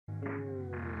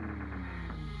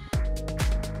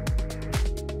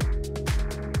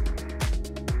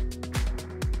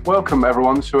Welcome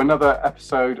everyone to another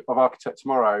episode of Architect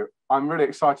Tomorrow. I'm really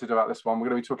excited about this one. We're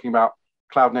going to be talking about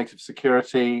cloud native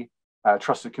security,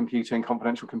 trusted computing,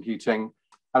 confidential computing,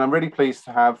 and I'm really pleased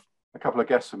to have a couple of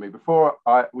guests with me. Before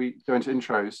we go into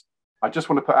intros, I just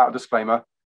want to put out a disclaimer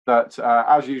that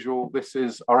as usual, this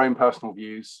is our own personal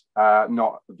views,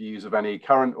 not the views of any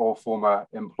current or former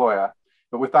employer.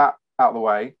 But with that out of the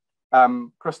way,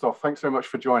 Christophe, thanks very much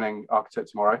for joining Architect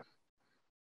Tomorrow.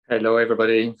 Hello,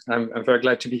 everybody. I'm very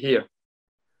glad to be here.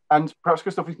 And perhaps,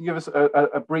 Christophe, you can give us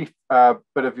a brief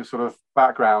bit of your sort of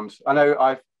background. I know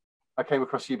I came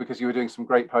across you because you were doing some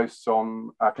great posts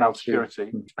on cloud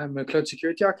security. I'm a cloud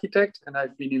security architect, and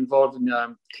I've been involved in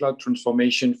cloud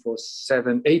transformation for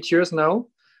 7-8 years now.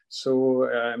 So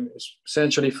I'm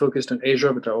essentially focused on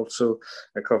Azure, but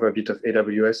I cover a bit of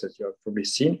AWS, as you have probably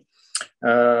seen.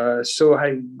 So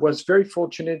I was very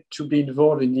fortunate to be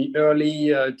involved in the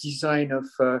early design of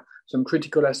some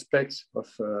critical aspects of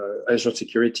Azure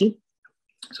security.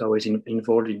 So I was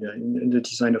involved in the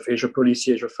design of Azure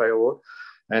Policy, Azure Firewall.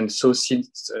 And so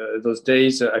since those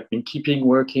days, I've been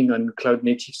working on cloud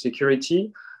native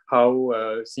security, how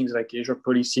things like Azure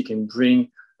Policy can bring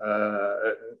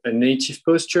a native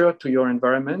posture to your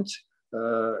environment.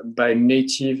 By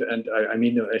native, and I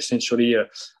mean essentially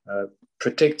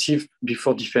protective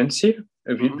before defensive,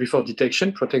 before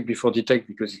detection, protect before detect,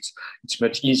 because it's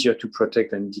much easier to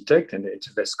protect than detect, and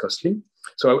it's less costly.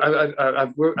 So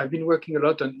I've been working a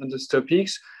lot on those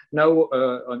topics now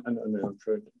on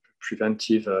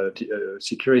preventive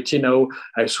security. Now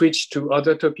I switched to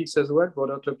other topics as well,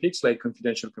 broader topics like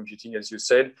confidential computing, as you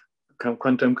said,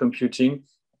 quantum computing.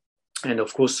 And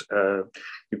of course, the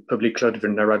public cloud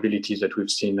vulnerabilities that we've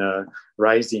seen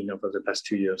rising over the past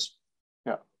 2 years.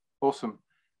 Yeah, awesome.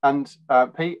 And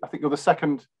Pete, I think you're the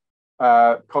second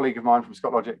colleague of mine from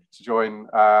ScotLogic to join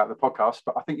the podcast,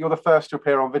 but I think you're the first to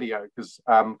appear on video because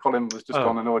Colin was just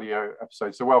on an audio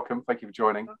episode. So welcome, thank you for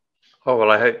joining. Oh,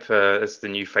 well, I hope as the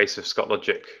new face of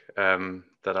ScotLogic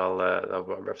that I'll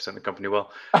represent the company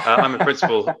well. I'm a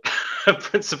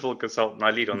principal consultant. I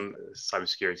lead on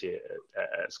cybersecurity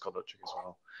at ScotLogic as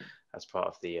well as part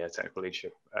of the technical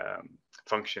leadership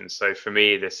function. So for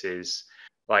me, this is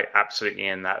like absolutely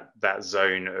in that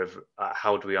zone of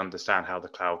how do we understand how the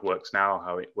cloud works now,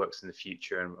 how it works in the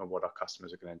future, and what our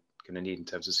customers are going to need in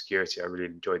terms of security. I really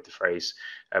enjoyed the phrase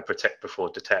protect before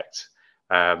detect.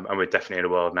 And we're definitely in a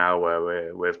world now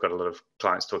where we've got a lot of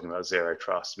clients talking about zero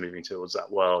trust, moving towards that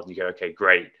world. And you go, okay,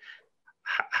 great.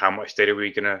 How much data are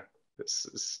we going to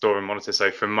store and monitor?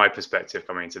 So from my perspective,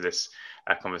 coming into this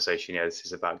conversation, this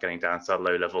is about getting down to that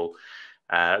low level,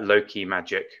 low key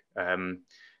magic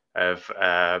of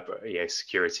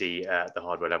security at the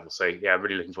hardware level. So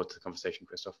really looking forward to the conversation,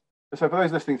 Christophe. So for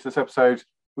those listening to this episode,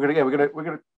 we're going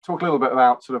to talk a little bit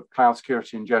about sort of cloud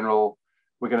security in general.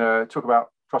 We're going to talk about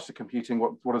trusted computing.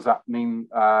 What does that mean?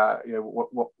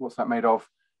 What's that made of?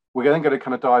 We're then going to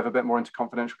kind of dive a bit more into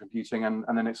confidential computing and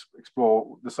then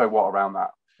explore the so what around that.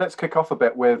 Let's kick off a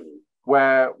bit with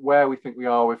where we think we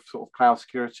are with sort of cloud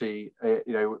security.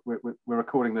 We're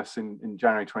recording this in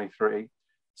January 23.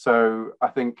 So I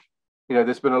think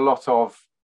there's been a lot of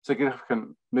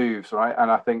significant moves, right? And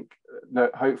I think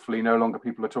hopefully no longer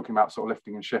people are talking about sort of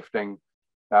lifting and shifting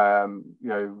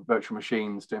virtual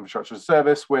machines to infrastructure as a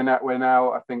service. We're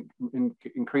now, I think,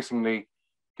 increasingly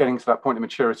getting to that point of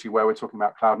maturity where we're talking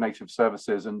about cloud native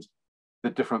services and the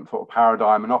different sort of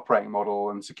paradigm and operating model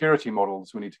and security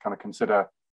models we need to kind of consider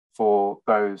for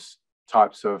those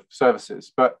types of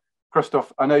services. But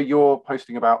Christophe, I know you're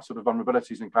posting about sort of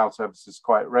vulnerabilities in cloud services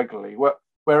quite regularly.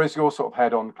 Where is your sort of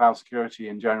head on cloud security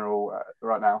in general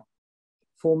right now?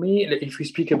 For me, if we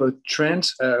speak about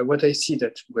trends, what I see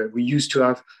that where we used to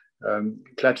have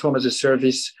platform as a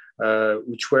service,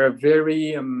 which were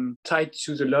very tied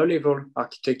to the low-level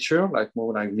architecture,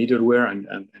 more like middleware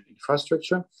and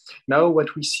infrastructure. Now,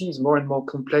 what we see is more and more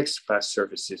complex PaaS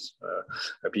services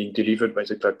being delivered by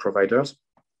the cloud providers,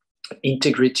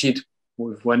 integrated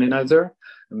with one another.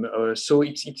 So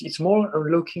it's more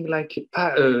looking like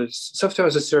software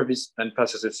as a service than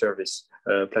PaaS as a service,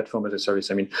 platform as a service.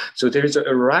 So there is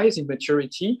a rise in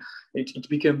maturity. It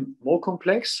became more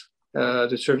complex.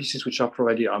 The services which are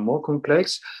provided are more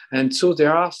complex. And so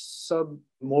there are some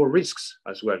more risks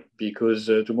as well, because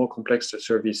the more complex the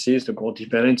service is, the more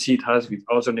dependency it has with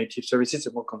other native services,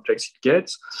 the more complex it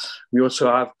gets. We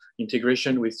also have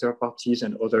integration with third parties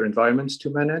and other environments to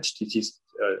manage. This is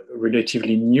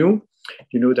relatively new.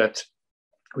 You know that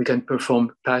we can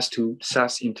perform PaaS to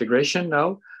SaaS integration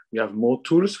now. We have more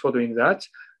tools for doing that.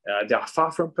 They are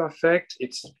far from perfect.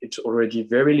 It's already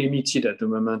very limited at the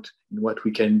moment in what we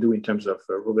can do in terms of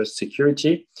robust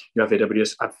security. You have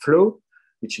AWS AppFlow,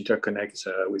 which interconnects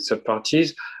with third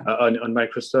parties. On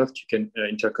Microsoft, you can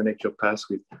interconnect your PaaS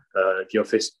with the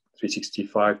Office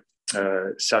 365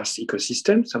 SaaS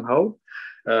ecosystem somehow.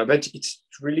 But it's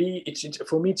really,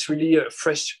 for me, it's really a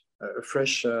fresh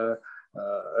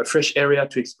area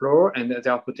to explore, and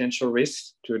there are potential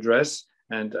risks to address,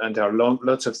 and there are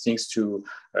lots of things to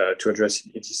address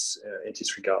in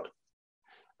this regard.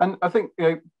 And I think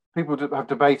people have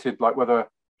debated like whether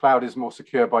cloud is more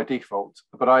secure by default,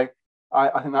 but I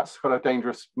think that's quite a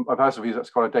dangerous. My personal view,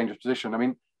 that's quite a dangerous position. I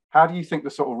mean, how do you think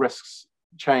the sort of risks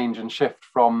change and shift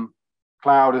from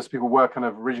cloud as people were kind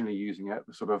of originally using it,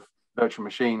 the sort of virtual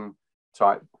machine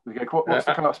type? What's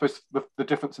the kind of, I suppose, the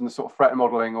difference in the sort of threat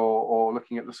modeling or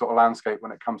looking at the sort of landscape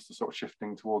when it comes to sort of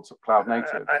shifting towards cloud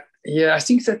native? I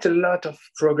think that a lot of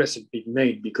progress has been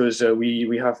made because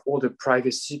we have all the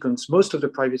privacy most of the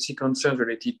privacy concerns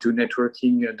related to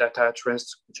networking, data at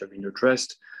rest, which have been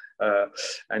addressed.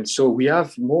 And so we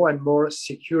have more and more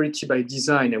security by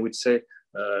design, I would say.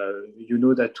 You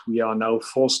know that we are now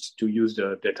forced to use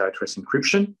the data at rest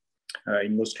encryption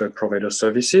in most cloud provider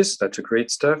services. That's a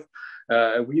great stuff.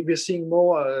 We're seeing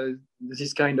more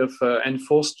this kind of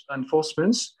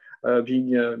enforcements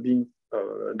being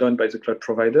done by the cloud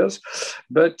providers.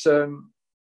 But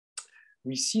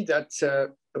we see that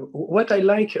what I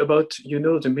like about,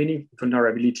 the many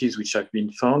vulnerabilities which have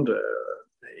been found,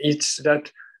 it's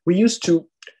that we used to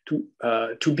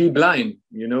be blind,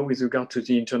 with regard to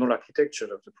the internal architecture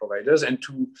of the providers and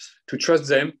to trust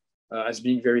them as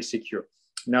being very secure.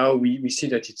 Now we see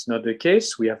that it's not the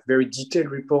case. We have very detailed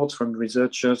reports from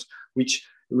researchers which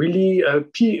really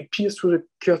pierce through the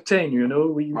curtain.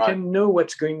 We can know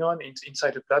what's going on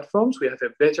inside the platforms. We have a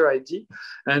better idea,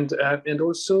 and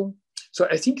also, so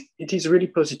I think it is really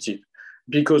positive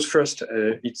because first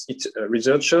it's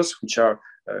researchers which are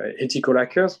ethical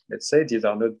hackers. Let's say these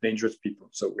are not dangerous people.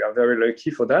 So we are very lucky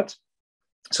for that.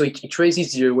 So it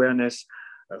raises the awareness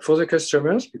for the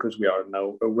customers, because we are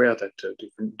now aware that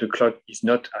the cloud is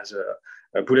not as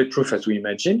bulletproof as we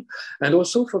imagine, and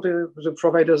also for the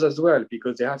providers as well,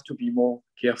 because they have to be more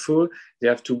careful, they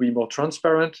have to be more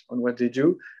transparent on what they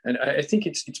do, and I think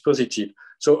it's positive.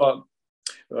 So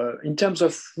in terms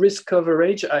of risk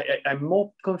coverage, I'm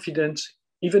more confident,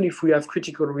 even if we have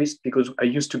critical risk, because I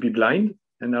used to be blind,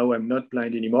 and now I'm not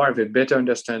blind anymore. I have a better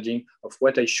understanding of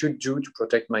what I should do to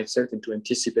protect myself and to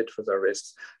anticipate further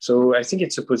risks. So I think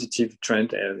it's a positive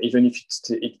trend, even if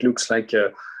it looks like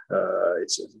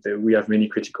we have many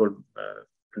critical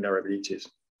vulnerabilities.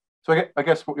 So I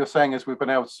guess what you're saying is we've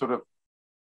been able to sort of,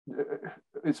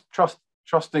 it's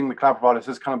trusting the cloud providers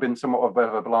has kind of been somewhat of a bit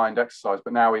of a blind exercise,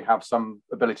 but now we have some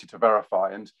ability to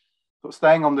verify. And sort of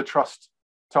staying on the trust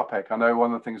topic, I know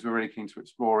one of the things we're really keen to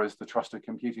explore is the trusted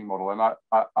computing model. And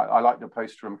I like the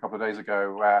post from a couple of days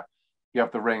ago where you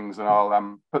have the rings, and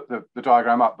I'll put the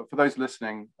diagram up. But for those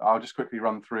listening, I'll just quickly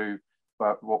run through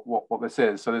what this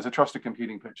is. So there's a trusted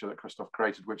computing picture that Christophe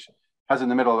created, which has in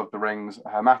the middle of the rings a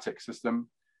hermetic system.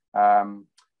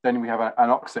 Then we have an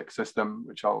oxic system,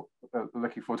 which I'll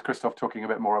looking forward to Christophe talking a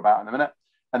bit more about in a minute.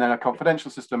 And then a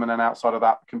confidential system, and then outside of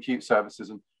that, compute services.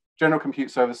 And general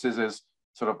compute services is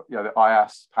sort of the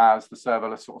IaaS, PaaS, the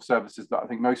serverless sort of services that I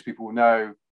think most people will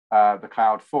know the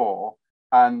cloud for.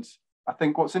 And I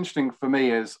think what's interesting for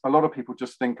me is a lot of people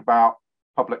just think about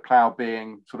public cloud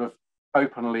being sort of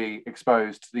openly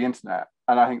exposed to the internet.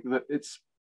 And I think that it's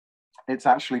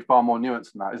actually far more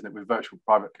nuanced than that, isn't it? With virtual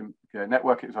private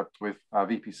networking, with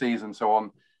VPCs and so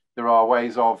on, there are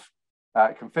ways of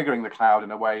configuring the cloud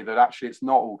in a way that actually it's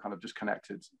not all kind of just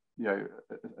connected,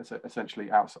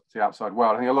 essentially outside the outside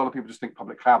world. I think a lot of people just think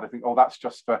public cloud, they think, oh, that's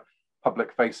just for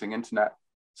public-facing internet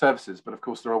services. But of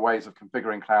course, there are ways of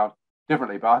configuring cloud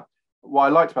differently. But what I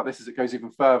liked about this is it goes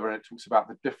even further, and it talks about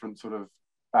the different sort of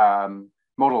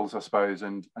models, I suppose,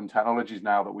 and technologies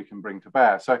now that we can bring to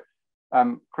bear. So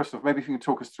Christophe, maybe if you can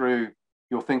talk us through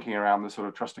your thinking around the sort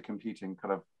of trusted computing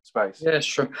kind of space. Yeah,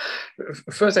 sure.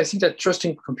 First, I think that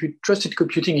trusted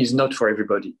computing is not for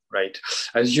everybody, right?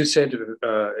 As you said,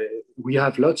 we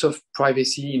have lots of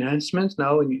privacy enhancements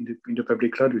now in the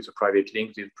public cloud with the private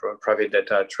links, with private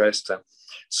data at rest.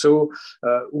 So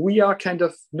we are kind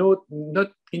of not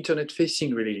internet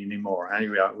facing really anymore, and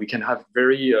we can have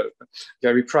very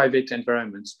private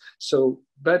environments. So,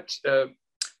 but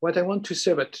what I want to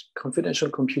say about confidential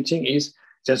computing is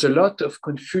there's a lot of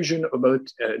confusion about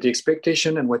the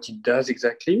expectation and what it does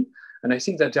exactly. And I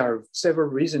think that there are several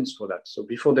reasons for that. So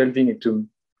before delving into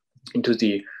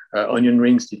the onion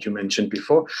rings that you mentioned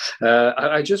before,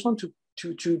 I just want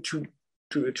to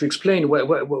explain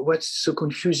what's so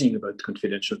confusing about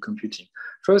confidential computing.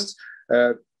 First,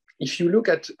 if you look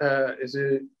at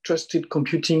the Trusted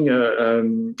Computing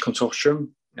Consortium,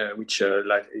 which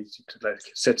like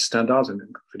sets standards in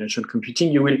confidential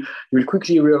computing, you will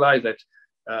quickly realize that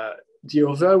the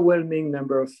overwhelming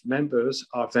number of members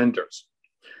are vendors.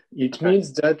 It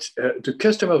means that the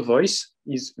customer voice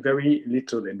is very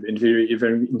little and very,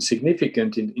 very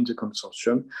insignificant in the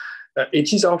consortium.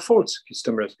 It is our fault,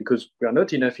 customers, because we are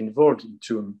not enough involved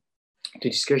into the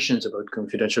discussions about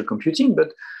confidential computing,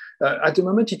 but at the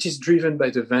moment it is driven by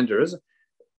the vendors,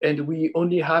 and we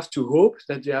only have to hope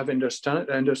that they have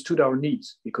understood our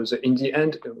needs, because in the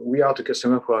end, we are the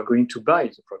customer who are going to buy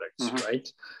the products, right?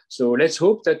 So let's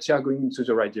hope that they are going into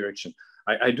the right direction.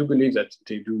 I do believe that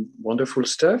they do wonderful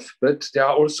stuff, but there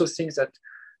are also things that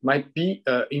might be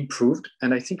improved.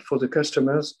 And I think for the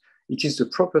customers, it is the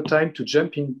proper time to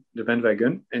jump in the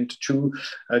bandwagon and to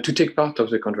take part of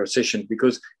the conversation,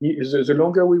 because the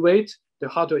longer we wait, the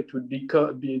harder it would be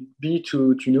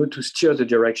to steer the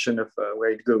direction of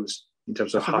where it goes in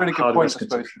terms of hardware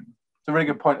consumption. It's a really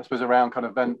good point, I suppose, around kind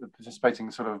of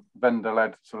participating sort of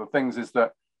vendor-led sort of things, is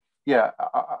that,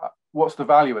 what's the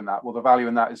value in that? Well, the value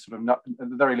in that is sort of at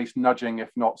the very least nudging, if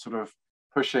not sort of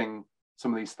pushing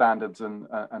some of these standards and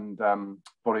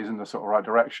bodies in the sort of right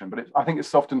direction. But I think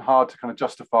it's often hard to kind of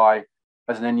justify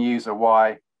as an end user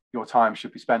why your time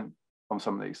should be spent on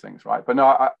some of these things, right? But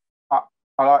no,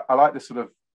 I like this sort of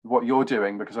what you're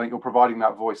doing, because I think you're providing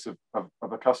that voice of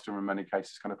a customer in many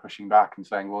cases, kind of pushing back and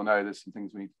saying, well, no, there's some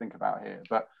things we need to think about here.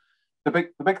 But the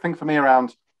big thing for me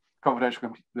around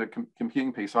confidential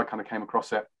computing piece, I kind of came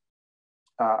across it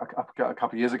a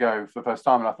couple of years ago for the first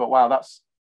time, and I thought, wow,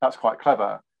 that's quite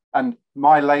clever. And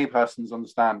my layperson's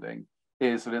understanding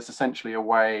is that it's essentially a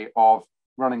way of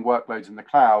running workloads in the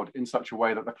cloud in such a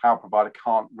way that the cloud provider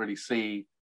can't really see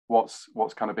what's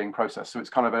kind of being processed. So it's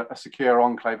kind of a secure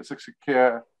enclave. It's a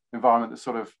secure environment that's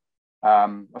sort of,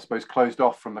 I suppose, closed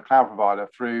off from the cloud provider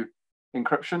through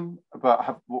encryption.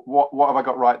 But what have I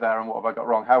got right there, and what have I got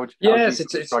wrong? How would you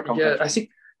describe confidential? I think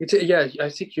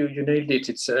you nailed it.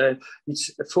 It's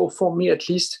for me at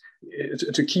least.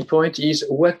 The key point is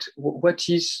what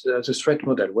is the threat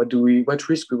model? What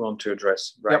risk we want to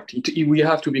address, right? Yep. We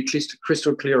have to be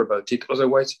crystal clear about it.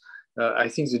 Otherwise, I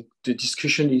think the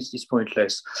discussion is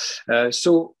pointless.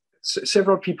 So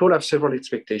several people have several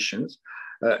expectations.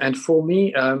 And for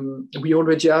me, we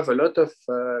already have a lot of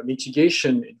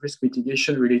risk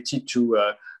mitigation related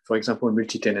to, for example,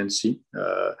 multi-tenancy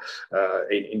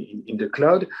in the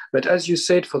cloud. But as you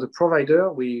said, for the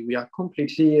provider, we are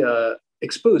completely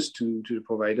exposed to the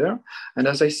provider. And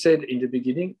as I said in the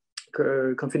beginning,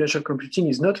 confidential computing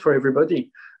is not for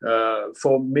everybody.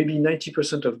 For maybe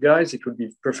 90% of guys, it would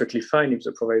be perfectly fine if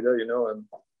the provider,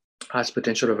 has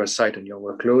potential oversight on your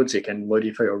workloads. They can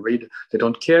modify or read. They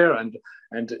don't care, and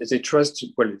they trust.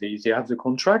 Well, they have the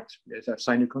contract. They have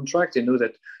signed a contract. They know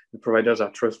that the providers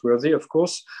are trustworthy, of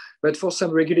course. But for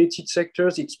some regulated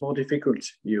sectors, it's more difficult.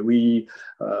 We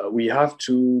have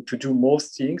to do more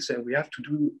things, and we have to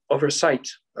do oversight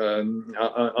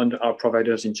on our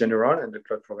providers in general, and the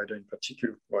cloud provider in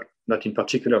particular. Well, not in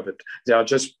particular, but they are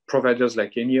just providers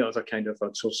like any other kind of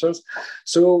outsourcers.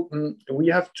 So we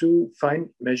have to find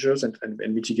measures and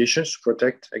mitigations to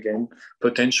protect, again,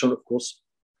 potential, of course,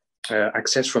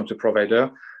 access from the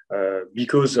provider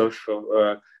because of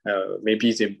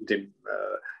maybe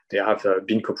they have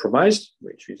been compromised,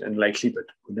 which is unlikely, but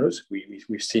who knows?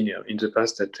 We've seen in the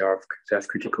past that they have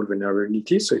critical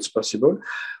vulnerabilities, so it's possible,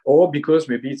 or because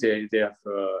maybe they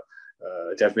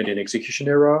have made an execution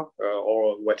error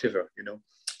or whatever,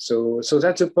 So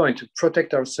that's the point: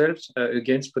 protect ourselves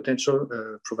against potential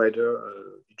provider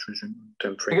intrusion.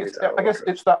 I guess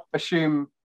it's that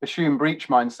assume breach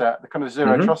mindset, the kind of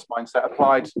zero trust mindset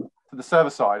applied to the server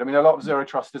side. I mean, a lot of zero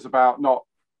trust is about not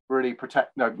really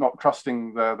not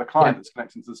trusting the client that's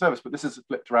connecting to the service, but this is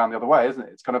flipped around the other way, isn't it?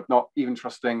 It's kind of not even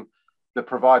trusting the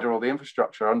provider or the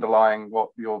infrastructure underlying what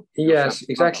your yes,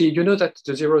 exactly. You know that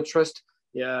the zero trust,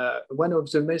 one of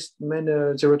the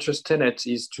main zero trust tenets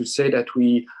is to say that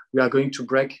we are going to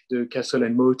break the castle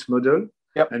and moat model.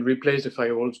 Yep. And replace the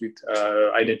firewalls with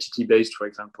identity-based, for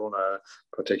example,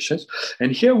 protections.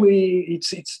 And here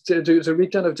it's the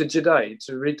return of the Jedi. It's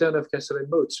a return of castle and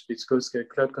moats, because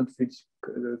cloud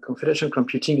confidential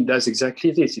computing does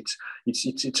exactly this.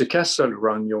 It's a castle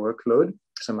around your workload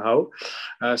somehow.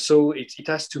 So it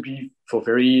has to be for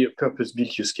very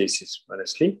purpose-built use cases,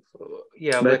 honestly.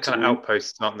 Yeah, they're kind of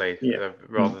outposts, aren't they? Yeah.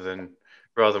 Rather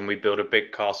than we build a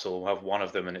big castle, we'll have one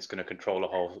of them, and it's going to control a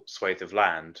whole swathe of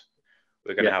land.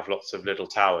 We're going to have lots of little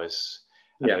towers,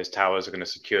 and those towers are going to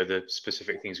secure the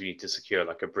specific things we need to secure,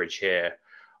 like a bridge here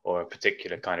or a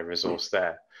particular kind of resource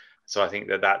there. So I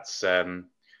think that's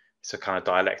it's a kind of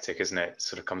dialectic, isn't it? It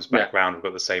sort of comes back round. We've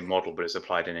got the same model, but it's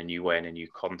applied in a new way, in a new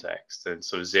context. And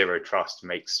sort of zero trust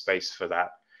makes space for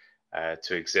that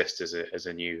to exist as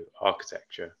a new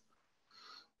architecture.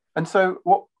 And so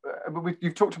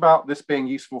you've talked about this being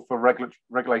useful for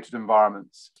regulated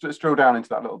environments. So let's drill down into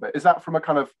that a little bit. Is that from a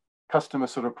kind of customer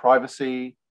sort of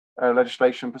privacy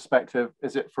legislation perspective?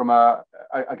 Is it from I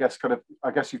guess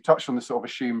you've touched on this sort of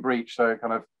assumed breach. So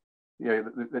kind of,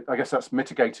 I guess that's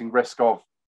mitigating risk of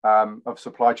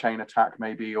supply chain attack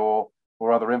maybe, or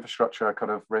other infrastructure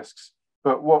kind of risks.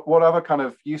 But what other kind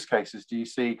of use cases do you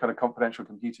see kind of confidential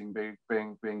computing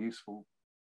being useful?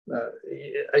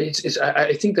 I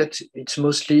think that it's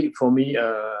mostly for me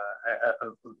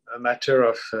a matter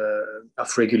of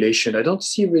regulation. I don't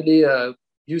see really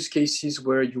use cases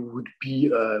where you would be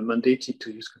mandated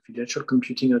to use confidential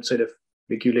computing outside of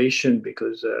regulation,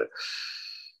 because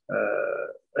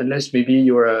unless maybe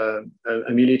you're a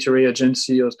military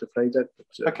agency or stuff like that.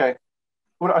 But, okay.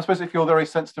 Well, I suppose if you're very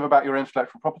sensitive about your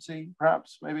intellectual property,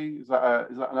 perhaps maybe is that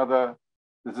another?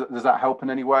 Does that help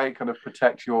in any way? Kind of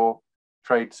protect your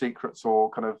trade secrets or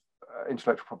kind of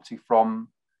intellectual property from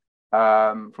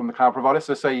the cloud provider.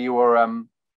 So say you were,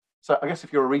 so I guess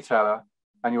if you're a retailer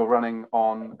and you're running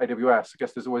on AWS, I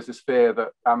guess there's always this fear that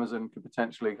Amazon could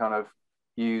potentially kind of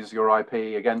use your IP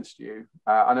against you.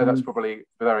 I know that's probably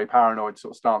a very paranoid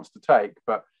sort of stance to take,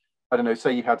 but I don't know,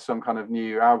 say you had some kind of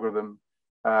new algorithm,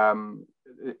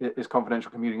 is confidential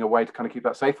computing a way to kind of keep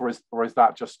that safe, or is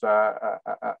that just a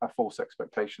false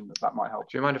expectation that might help?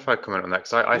 Do you mind if I comment on that?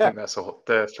 Because I think that's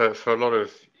for a lot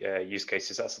of use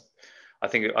cases.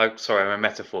 I'm a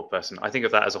metaphor person. I think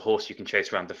of that as a horse you can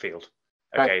chase around the field.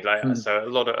 Okay, so a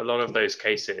lot of those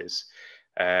cases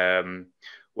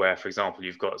where, for example,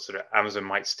 you've got sort of Amazon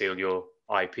might steal your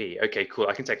IP. Okay, cool.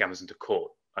 I can take Amazon to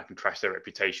court. I can trash their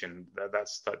reputation.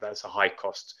 That's a high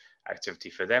cost activity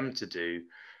for them to do.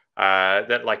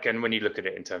 And when you look at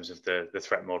it in terms of the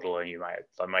threat model, and I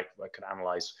can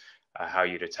analyze how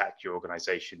you'd attack your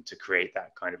organization to create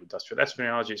that kind of industrial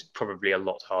espionage, it's probably a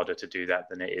lot harder to do that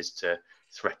than it is to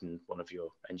threaten one of your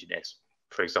engineers,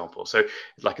 for example. So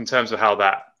like in terms of how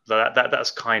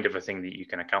that's kind of a thing that you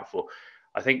can account for.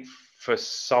 I think for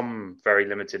some very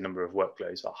limited number of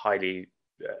workloads, are highly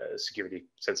security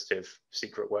sensitive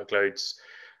secret workloads,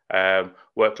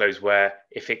 workloads where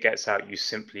if it gets out, you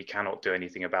simply cannot do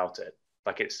anything about it.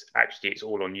 Like it's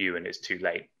all on you and it's too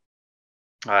late.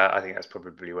 I think that's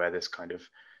probably where this kind of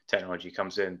technology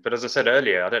comes in. But as I said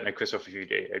earlier, I don't know, Christophe, if you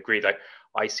agree, like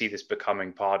I see this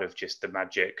becoming part of just the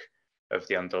magic of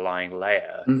the underlying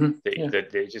layer,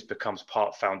 that it just becomes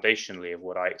part foundationally of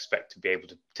what I expect to be able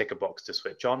to tick a box to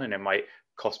switch on. And it might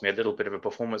cost me a little bit of a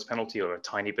performance penalty or a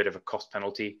tiny bit of a cost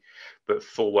penalty. But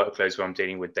for workloads where I'm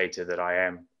dealing with data that I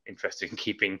am interested in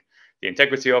keeping the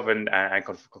integrity of and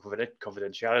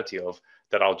confidentiality of,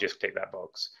 that I'll just tick that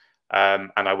box. And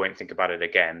I won't think about it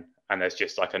again. And there's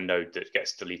just like a node that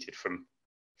gets deleted from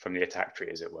the attack tree,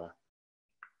 as it were.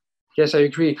 Yes, I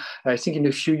agree. I think in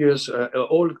a few years,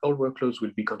 all workloads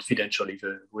will be confidential,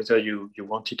 whether you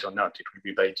want it or not. It will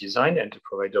be by design, and the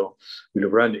provider will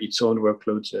run its own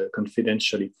workloads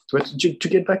confidentially. But to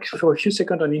get back for a few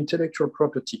seconds on intellectual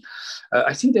property,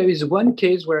 I think there is one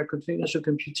case where confidential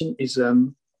computing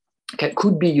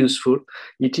could be useful.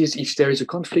 It is if there is a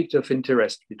conflict of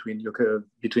interest between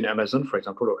Amazon, for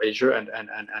example, or Azure and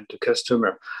the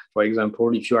customer. For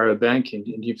example, if you are a bank and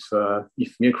if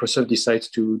Microsoft decides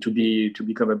to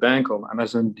become a bank, or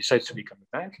Amazon decides to become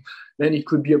a bank, then it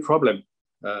could be a problem,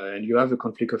 and you have a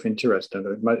conflict of interest, and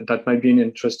that might be an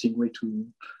interesting way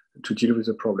to deal with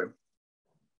the problem.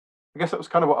 I guess that was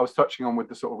kind of what I was touching on with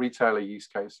the sort of retailer use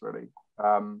case, really.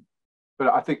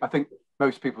 But I think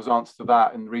most people's answer to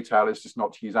that in retail is just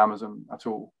not to use Amazon at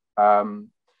all.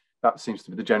 That seems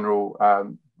to be the general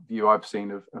view I've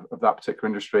seen of that particular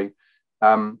industry.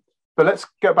 But let's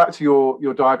get back to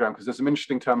your diagram, because there's some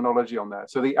interesting terminology on there.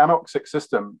 So the anoxic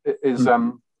system is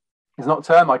not a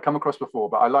term I'd come across before,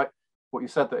 but I like what you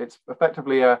said, that it's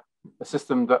effectively a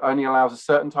system that only allows a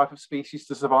certain type of species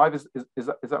to survive. Is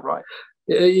that right?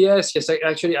 Yes.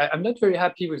 I'm not very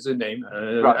happy with the name.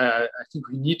 Right. I think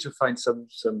we need to find some.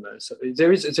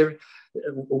 There is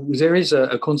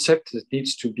a concept that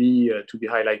needs to be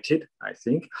highlighted, I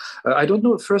think. I don't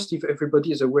know first if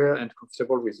everybody is aware and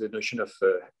comfortable with the notion of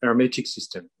hermetic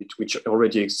system, which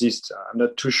already exists. I'm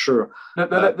not too sure.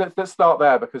 Let's start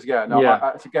there, because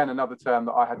it's again another term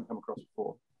that I hadn't come across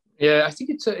before. Yeah, I think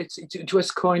it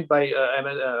was coined by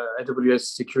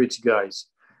AWS security guys,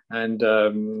 and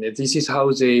this is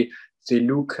how they they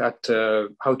look at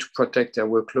how to protect their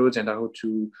workloads and how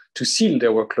to seal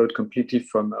their workload completely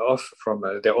from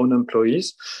their own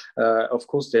employees. Of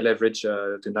course, they leverage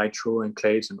the Nitro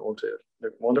enclaves and all the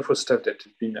wonderful stuff that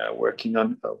we've been working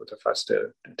on over the past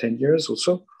 10 years or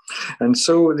so. And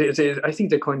so I think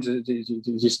they coined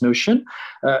this notion,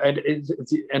 and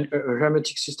a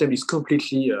hermetic system is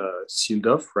completely sealed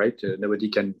off, right? Nobody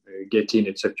can get in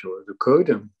except the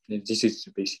code. This is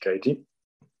the basic idea.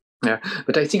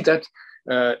 But I think that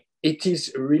it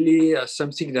is really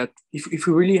something that if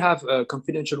we really have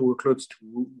confidential workloads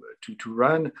to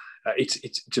run,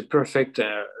 it's a perfect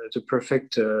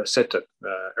setup,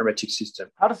 hermetic system.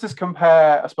 How does this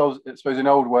compare, I suppose in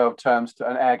old world terms, to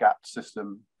an air-gapped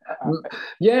system?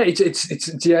 Yeah, it's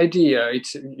the idea.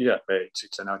 It's an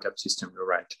air-gapped system. You're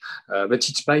right, but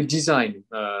it's by design,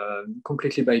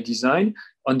 completely by design.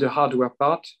 On the hardware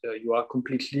part, you are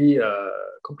completely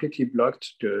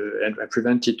blocked and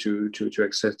prevented to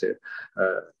access the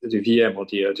VM or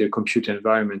the compute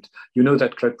environment. You know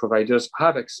that cloud providers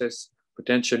have access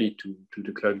potentially to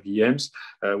the cloud VMs.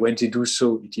 When they do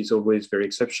so, it is always very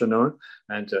exceptional,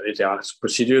 and there are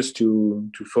procedures to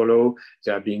follow.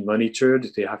 They are being monitored.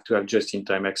 They have to have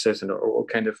just-in-time access and all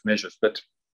kinds of measures. But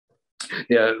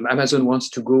Amazon wants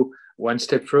to go one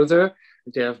step further.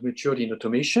 They have matured in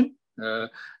automation,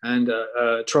 and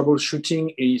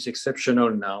troubleshooting is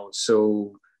exceptional now.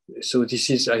 So this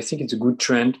is, I think, it's a good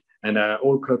trend, and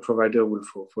all cloud providers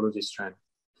will follow this trend.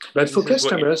 But for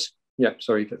customers. Yeah,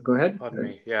 sorry, go ahead. Pardon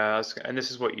me. Yeah, and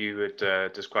this is what you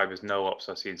would describe as no-ops.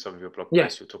 I see in some of your blog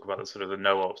posts, you'll talk about the sort of the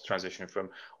no-ops transition from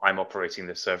I'm operating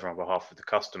this server on behalf of the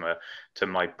customer to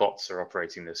my bots are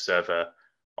operating this server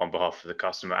on behalf of the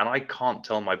customer. And I can't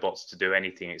tell my bots to do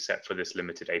anything except for this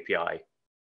limited API.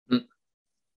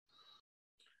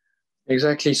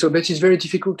 Exactly. So, but it's very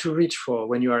difficult to reach for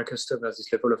when you are a customer at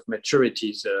this level of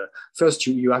maturity. First,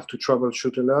 you have to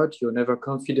troubleshoot a lot. You're never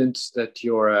confident that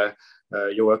your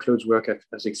workloads work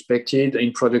as expected.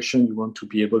 In production, you want to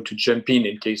be able to jump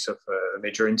in case of a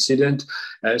major incident.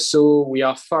 So we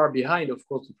are far behind, of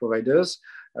course, the providers,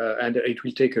 and it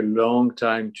will take a long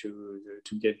time to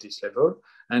get this level.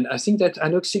 And I think that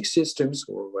anoxic systems,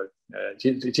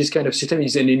 this kind of system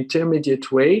is an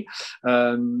intermediate way.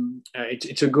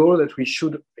 It's a goal that we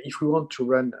should, if we want to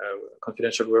run a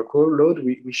confidential workload,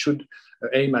 we should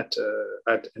aim at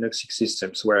anoxic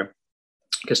systems where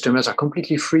customers are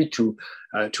completely free to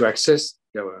access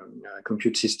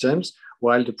compute systems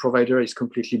while the provider is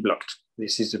completely blocked.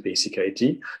 This is the basic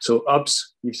idea. So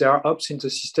ops, if there are ops in the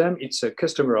system, it's a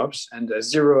customer ops and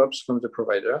zero ops from the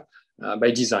provider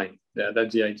by design.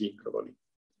 That's the idea globally.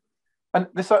 And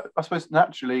this, I suppose,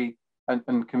 naturally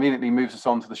and conveniently moves us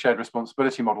on to the shared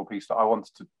responsibility model piece that I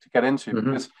wanted to get into,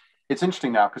 because it's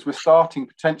interesting now because we're starting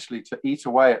potentially to eat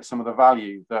away at some of the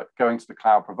value that going to the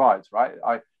cloud provides, right?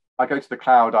 I go to the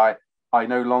cloud, I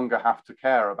no longer have to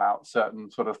care about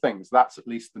certain sort of things. That's at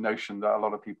least the notion that a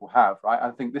lot of people have, right?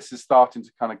 I think this is starting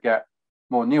to kind of get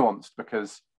more nuanced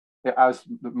because as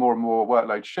more and more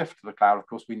workloads shift to the cloud, of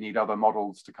course, we need other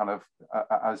models to kind of,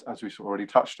 as we've already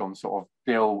touched on, sort of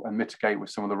deal and mitigate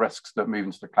with some of the risks that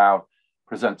moving to the cloud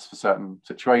presents for certain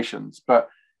situations. But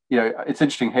you know, it's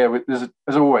interesting here. There's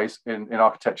as always in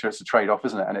architecture, it's a trade-off,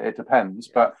 isn't it? And it depends.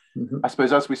 But I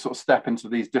suppose as we sort of step into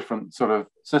these different sort of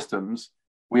systems,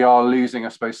 we are losing, I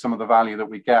suppose, some of the value that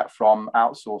we get from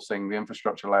outsourcing the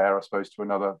infrastructure layer, I suppose, to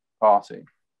another party.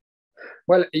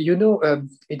 Well, you know,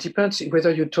 it depends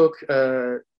whether you talk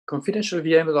confidential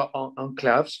VMs or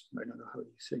enclaves. I don't know how you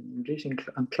say in English,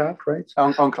 enclave, right?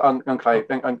 Enclave,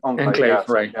 yeah,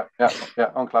 right.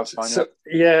 Yeah, enclave's fine. So,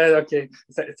 yeah, okay,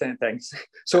 thanks.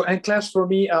 So enclaves for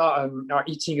me are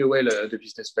eating away the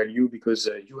business value because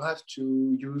you have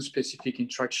to use specific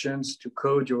instructions to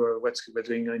code what's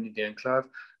going on in the enclave.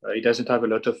 It doesn't have a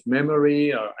lot of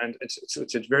memory, and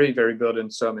it's very, very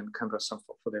burdensome and cumbersome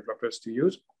for developers to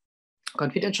use.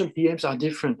 Confidential VMs are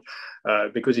different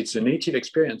because it's a native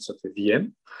experience of a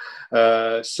VM.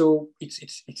 So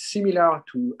it's similar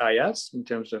to IaaS in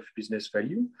terms of business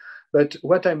value. But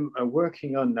what I'm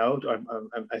working on now,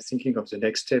 I'm thinking of the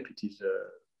next step. It is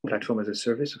platform as a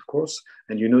service, of course.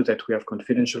 And you know that we have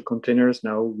confidential containers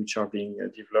now, which are being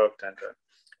developed and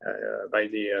by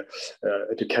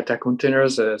the Kata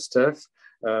containers stuff.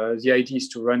 The idea is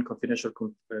to run confidential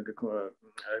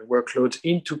workloads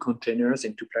into containers,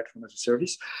 into platform as a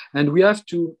service, and we have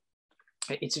to.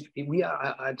 We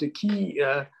are at the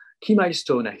key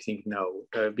milestone, I think, now,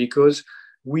 because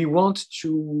we want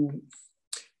to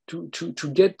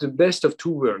get the best of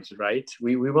two worlds, right?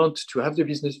 We want to have the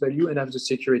business value and have the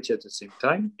security at the same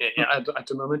time. At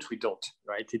the moment, we don't,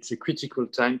 right? It's a critical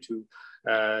time to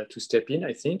to step in,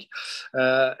 I think.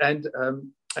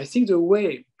 I think the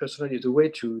way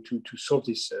to solve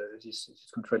this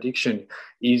contradiction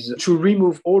is to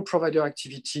remove all provider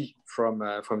activity from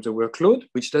the workload,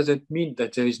 which doesn't mean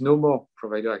that there is no more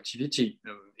provider activity.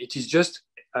 It is just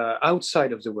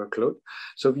outside of the workload.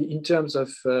 So in terms of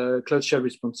cloud share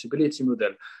responsibility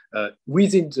model,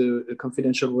 within the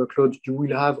confidential workload, you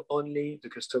will have only the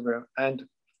customer and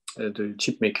the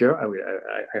chip maker.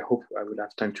 I hope I will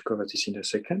have time to cover this in a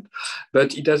second.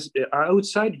 But it does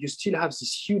outside, you still have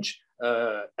this huge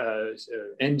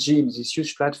engine, this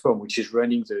huge platform, which is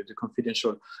running the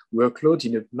confidential workload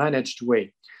in a managed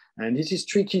way. And this is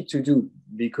tricky to do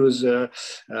because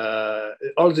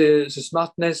all the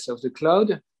smartness of the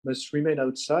cloud must remain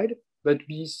outside, but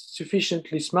be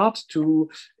sufficiently smart to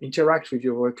interact with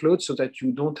your workload so that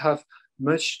you don't have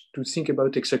much to think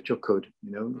about except your code.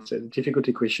 It's a difficult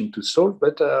equation to solve,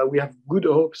 but we have good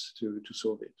hopes to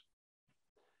solve it.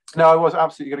 No, I was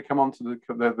absolutely going to come on to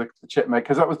the chip maker,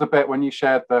 because that was the bit when you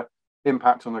shared the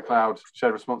impact on the cloud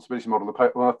shared responsibility model.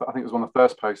 Well, I think it was one of the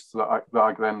first posts that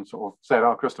I then sort of said,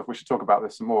 "Oh, Christophe, we should talk about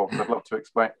this some more. I'd love to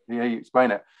hear you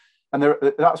explain it." And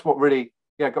that's what really,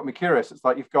 got me curious. It's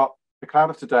like you've got the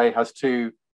cloud of today has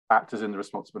two actors in the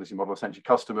responsibility model, essentially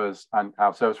customers and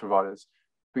cloud service providers.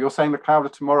 But you're saying the cloud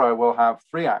of tomorrow will have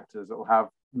three actors. It will have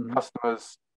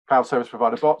customers, cloud service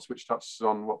provider bots, which touches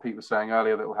on what Pete was saying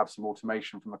earlier, that will have some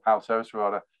automation from the cloud service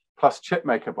provider, plus chip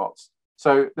maker bots.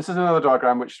 So this is another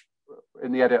diagram which,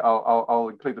 in the edit, I'll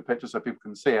include the picture so people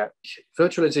can see it.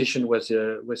 Virtualization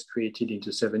was created in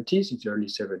the 70s, in the early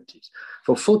 70s.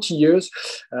 For 40 years,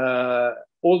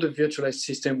 all the virtualized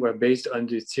systems were based on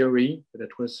the theory that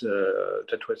was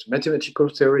mathematical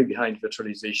theory behind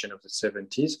virtualization of the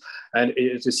 70s, and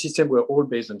the systems were all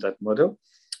based on that model,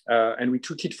 and we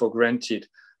took it for granted.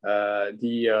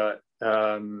 The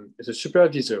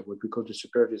supervisor, what we call the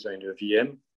supervisor in the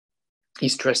VM,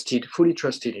 is fully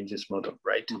trusted in this model,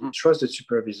 right? Mm-hmm. We trust the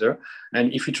supervisor.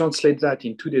 And if we translate that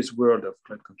in today's world of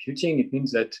cloud computing, it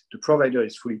means that the provider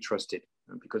is fully trusted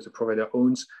because the provider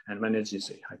owns and manages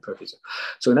a hypervisor.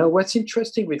 So now what's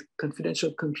interesting with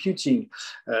confidential computing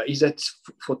is that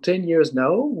for 10 years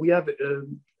now, we have a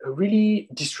really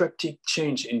disruptive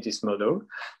change in this model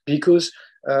because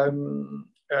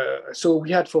so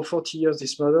we had for 40 years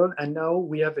this model, and now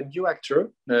we have a new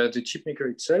actor, the chipmaker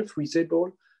itself, who is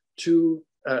able to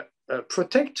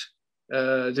protect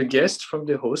the guest from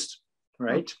the host,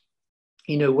 right?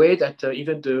 In a way that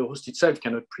even the host itself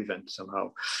cannot prevent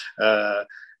somehow.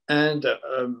 And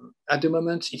at the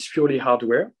moment, it's purely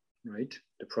hardware, right?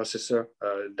 The processor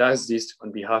does this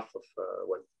on behalf of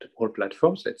the whole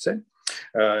platforms, let's say.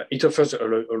 It offers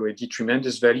already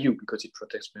tremendous value because it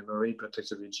protects memory, protects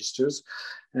the registers,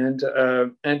 but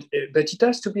it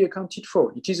has to be accounted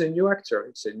for. It is a new actor.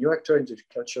 It's a new actor in the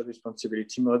cloud shared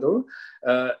responsibility model.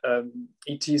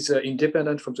 It is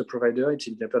independent from the provider. It's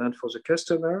independent for the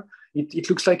customer. It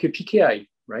looks like a PKI,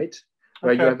 right?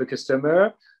 Where you have a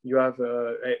customer, you have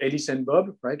Alice and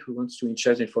Bob, right, who wants to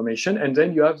share the information, and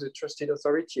then you have the trusted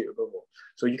authority above all.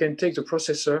 So you can take the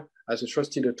processor as a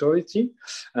trusted authority,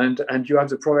 and you have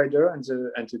the provider and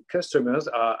the customers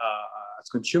are as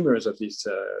consumers of this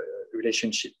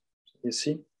relationship. You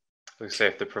see? Let's say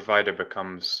if the provider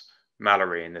becomes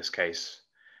Mallory in this case,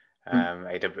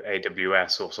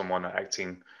 AWS or someone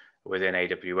acting within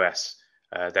AWS,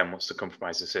 then wants to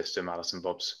compromise the system, Alice and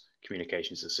Bob's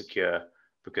communications are secure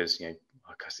because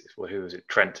who is it?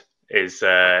 Trent is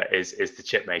the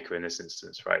chip maker in this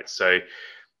instance, right? So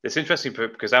it's interesting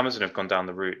because Amazon have gone down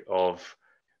the route of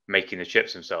making the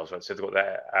chips themselves, right? So they've got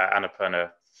their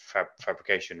Annapurna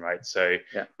fabrication, right? So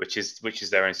which is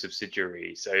their own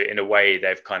subsidiary. So in a way,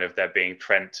 they're being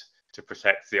Trent to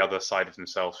protect the other side of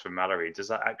themselves from Mallory. Does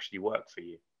that actually work for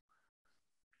you?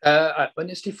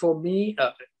 Honestly, for me,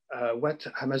 what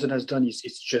Amazon has done is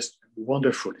just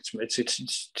wonderful. It's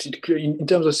in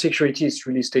terms of security, it's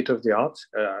really state of the art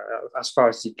as far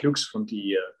as it looks from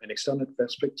an external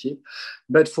perspective.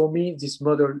 But for me, this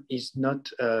model is not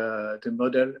the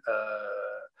model.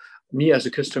 Me as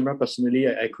a customer personally,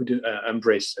 I could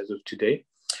embrace as of today,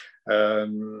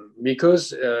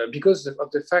 because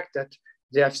of the fact that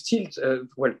they have still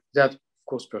they have of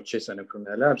course purchased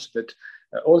Annapurna Labs, but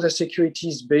all the security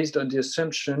is based on the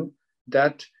assumption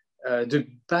that the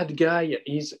bad guy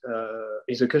is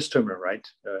a customer, right?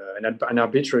 An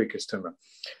arbitrary customer.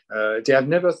 They have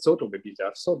never thought, or maybe they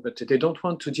have thought, but they don't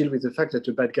want to deal with the fact that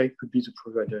the bad guy could be the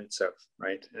provider itself,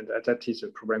 right? And that is a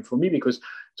problem for me because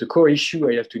the core issue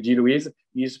I have to deal with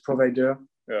is provider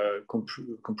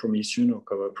compromission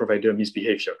or provider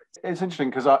misbehavior. It's interesting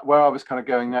because where I was kind of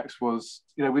going next was,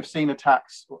 we've seen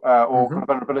attacks or kind of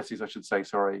vulnerabilities, I should say,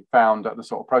 found at the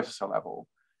sort of processor level.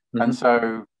 And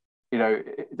so,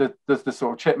 does the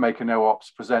sort of chip maker no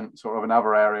ops present sort of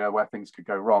another area where things could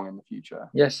go wrong in the future?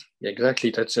 Yes,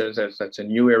 exactly. That's a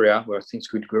new area where things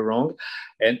could go wrong,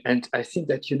 and I think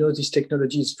that this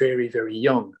technology is very, very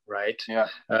young, right? Yeah.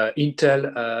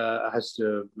 Intel has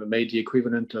made the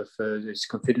equivalent of this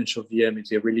confidential VM.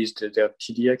 They released their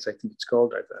TDX, I think it's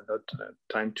called. I've not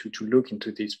time to look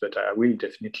into this, but I will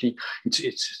definitely.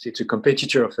 It's a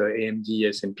competitor of AMD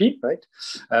SMP, right?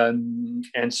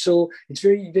 And so it's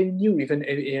very, very new. Even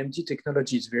AMD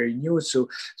technology is very new. So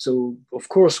of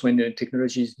course, when the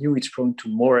technology is new, it's prone to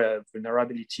more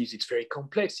vulnerabilities. It's very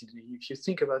complex. If you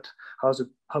think about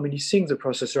how many things the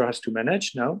processor has to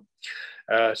manage now,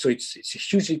 so it's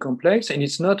hugely complex, and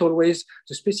it's not always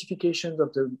the specifications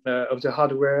of the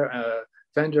hardware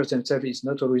vendors themselves is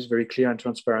not always very clear and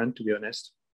transparent, to be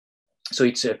honest. So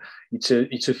it's a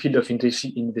field of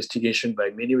investigation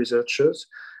by many researchers,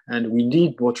 and we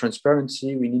need more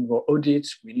transparency. We need more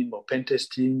audits. We need more pen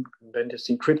testing,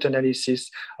 cryptanalysis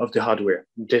of the hardware.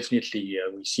 Definitely,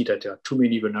 we see that there are too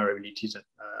many vulnerabilities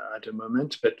at the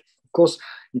moment. But of course,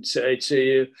 it's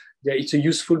a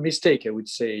useful mistake. I would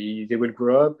say they will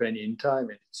grow up, and in time,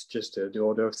 and it's just the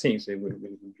order of things. They will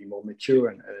be more mature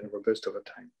and robust over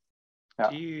time. Yeah.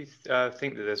 Do you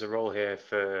think that there's a role here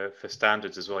for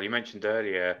standards as well? You mentioned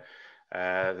earlier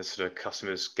the sort of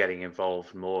customers getting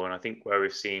involved more, and I think where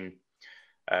we've seen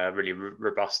really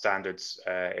robust standards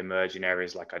emerge in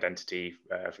areas like identity,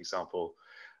 for example,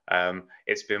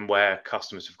 it's been where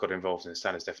customers have got involved in the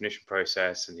standards definition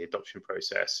process and the adoption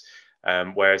process,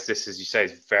 whereas this, as you say,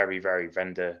 is very, very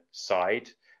vendor side.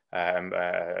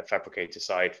 Fabricator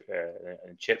side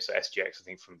and chips, so SGX, I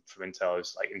think from Intel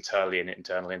is like internally an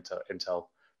internal Intel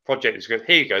project is good.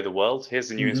 Here you go, the world. Here's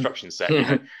the new instruction set.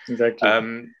 Exactly.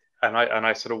 And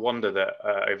I sort of wonder that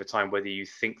over time whether you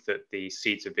think that the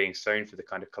seeds are being sown for the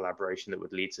kind of collaboration that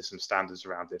would lead to some standards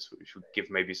around this, which would give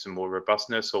maybe some more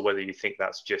robustness, or whether you think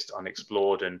that's just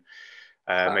unexplored and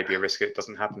maybe a risk it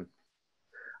doesn't happen.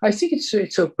 I think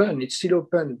it's open. It's still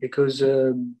open because.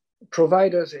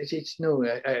 Providers,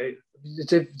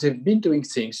 they've been doing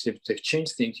things. They've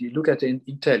changed things. You look at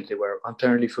Intel; they were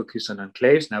entirely focused on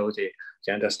enclaves. Now they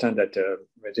understand that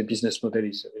the business model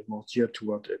is more geared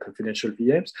toward confidential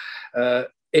VMs.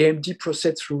 AMD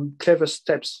proceeds through clever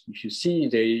steps. If you see,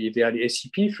 they are the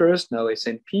SCP first, now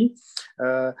SMP.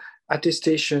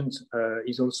 Attestations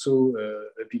is also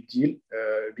a big deal,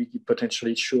 a big potential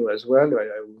issue as well.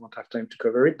 I won't have time to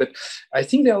cover it, but I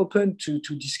think they're open to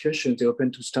discussion. They're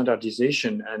open to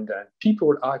standardization, and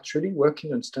people are actually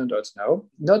working on standards now.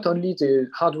 Not only the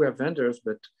hardware vendors,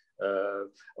 but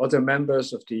other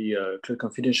members of the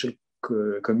confidential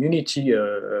community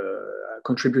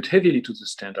contribute heavily to the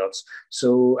standards.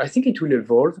 So I think it will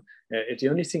evolve. The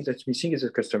only thing that's missing is a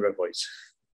customer voice,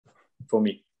 for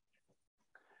me.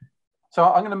 So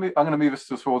I'm going to move us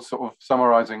towards sort of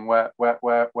summarizing where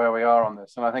we are on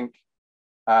this, and I think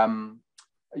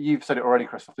you've said it already,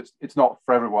 Christophe. It's not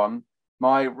for everyone.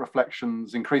 My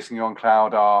reflections increasingly on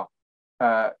cloud are,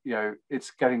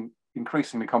 it's getting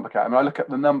increasingly complicated. I mean, I look at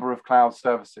the number of cloud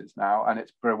services now, and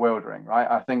it's bewildering, right?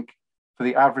 I think for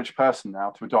the average person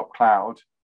now to adopt cloud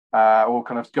or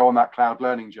kind of go on that cloud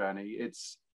learning journey,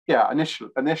 it's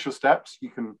initial steps.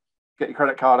 You can get your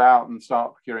credit card out and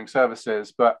start procuring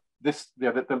services, but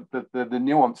the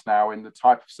nuance now in the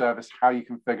type of service, how you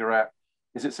configure it,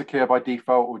 is it secure by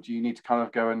default, or do you need to kind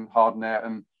of go and harden it?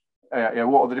 And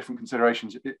what are the different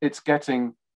considerations? It's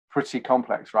getting pretty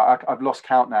complex, right? I've lost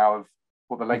count now of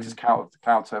what the latest count of the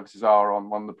cloud services are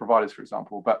on one of the providers, for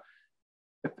example. But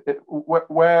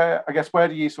where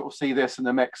do you sort of see this in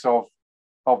the mix of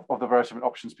the various different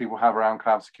options people have around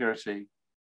cloud security?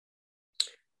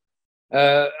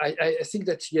 I think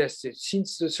that, yes,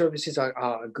 since the services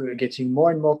are getting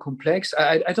more and more complex,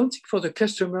 I don't think for the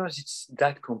customers it's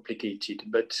that complicated,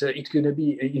 but it's going to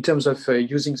be in terms of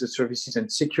using the services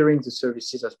and securing the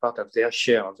services as part of their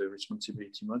share of the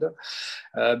responsibility model.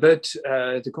 But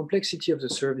the complexity of the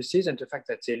services and the fact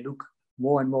that they look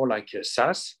more and more like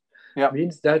SaaS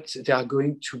means that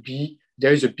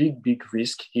there is a big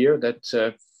risk here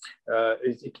that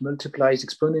it multiplies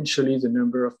exponentially the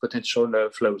number of potential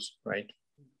flows, right?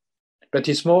 But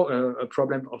it's more a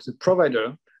problem of the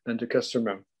provider than the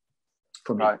customer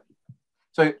for me. Right.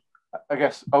 So I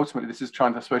guess ultimately this is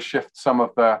trying to shift some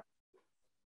of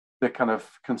the kind of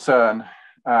concern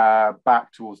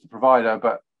back towards the provider,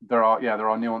 but there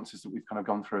are nuances that we've kind of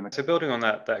gone through. So building on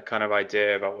that kind of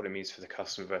idea about what it means for the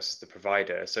customer versus the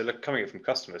provider. So look, coming from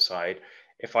customer side,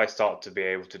 if I start to be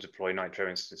able to deploy Nitro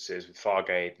instances with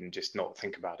Fargate and just not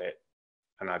think about it,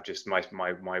 and I've just my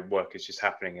work is just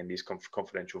happening in these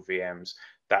confidential VMs,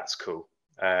 that's cool.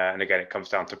 And again, it comes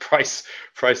down to price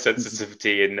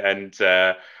sensitivity and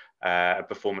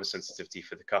performance sensitivity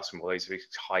for the customer. Well, these are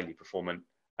highly performant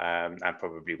and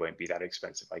probably won't be that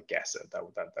expensive, I guess.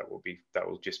 That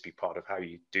will just be part of how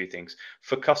you do things.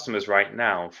 For customers right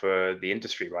now, for the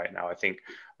industry right now, I think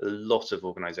a lot of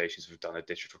organizations have done a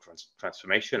digital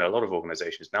transformation. A lot of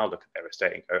organizations now look at their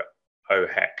estate and go, oh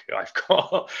heck, I've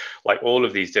got like all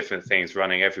of these different things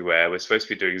running everywhere. We're supposed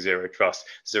to be doing zero trust.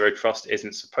 Zero trust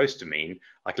isn't supposed to mean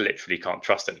I literally can't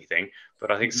trust anything.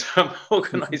 But I think some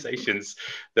organizations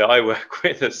that I work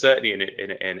with are certainly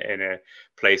in a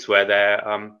place where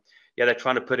they're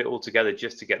trying to put it all together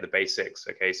just to get the basics.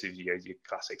 Okay, so your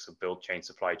classics of build chain,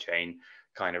 supply chain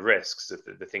kind of risks,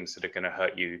 the things that are going to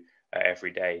hurt you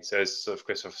every day. So as sort of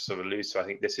Christophe sort of alludes to, I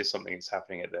think this is something that's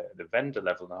happening at the vendor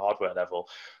level and the hardware level.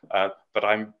 But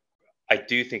I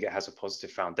do think it has a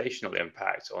positive foundational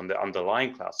impact on the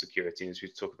underlying cloud security. And as we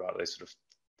talk about those sort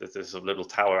of little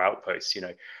tower outposts,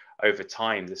 over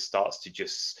time, this starts to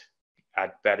just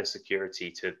add better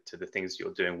security to the things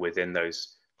you're doing within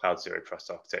those cloud zero trust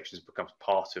architectures. It becomes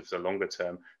part of the longer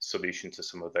term solution to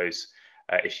some of those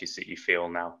issues that you feel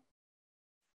now.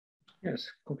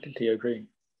 Yes, completely agree.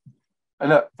 And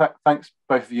look, thanks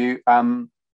both of you.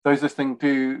 Those listening,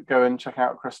 do go and check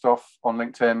out Christophe on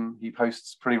LinkedIn. He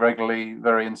posts pretty regularly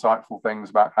very insightful things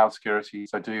about cloud security.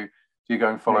 So do go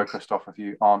and follow Christophe if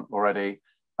you aren't already.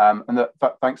 And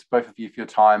thanks both of you for your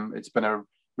time. It's been a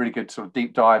really good sort of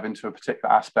deep dive into a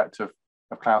particular aspect of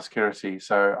cloud security.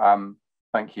 So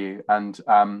thank you. And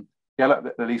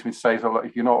look, that leaves me to say, so look,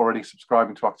 if you're not already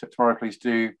subscribing to Architect Tomorrow, please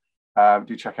do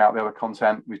check out the other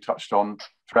content. We touched on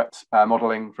threat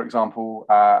modeling, for example,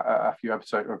 a few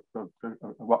episodes a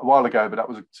while ago, but that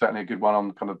was certainly a good one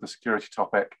on kind of the security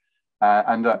topic.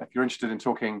 And if you're interested in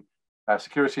talking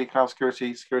security, cloud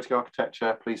security, security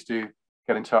architecture, please do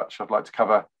get in touch. I'd like to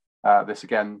cover this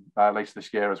again later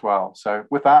this year as well. So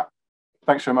with that,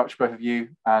 thanks so much, both of you.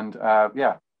 And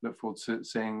look forward to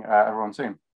seeing everyone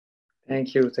soon.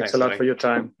 Thank you. Thanks a lot for your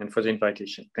time and for the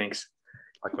invitation. Thanks.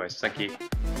 Likewise. Thank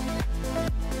you.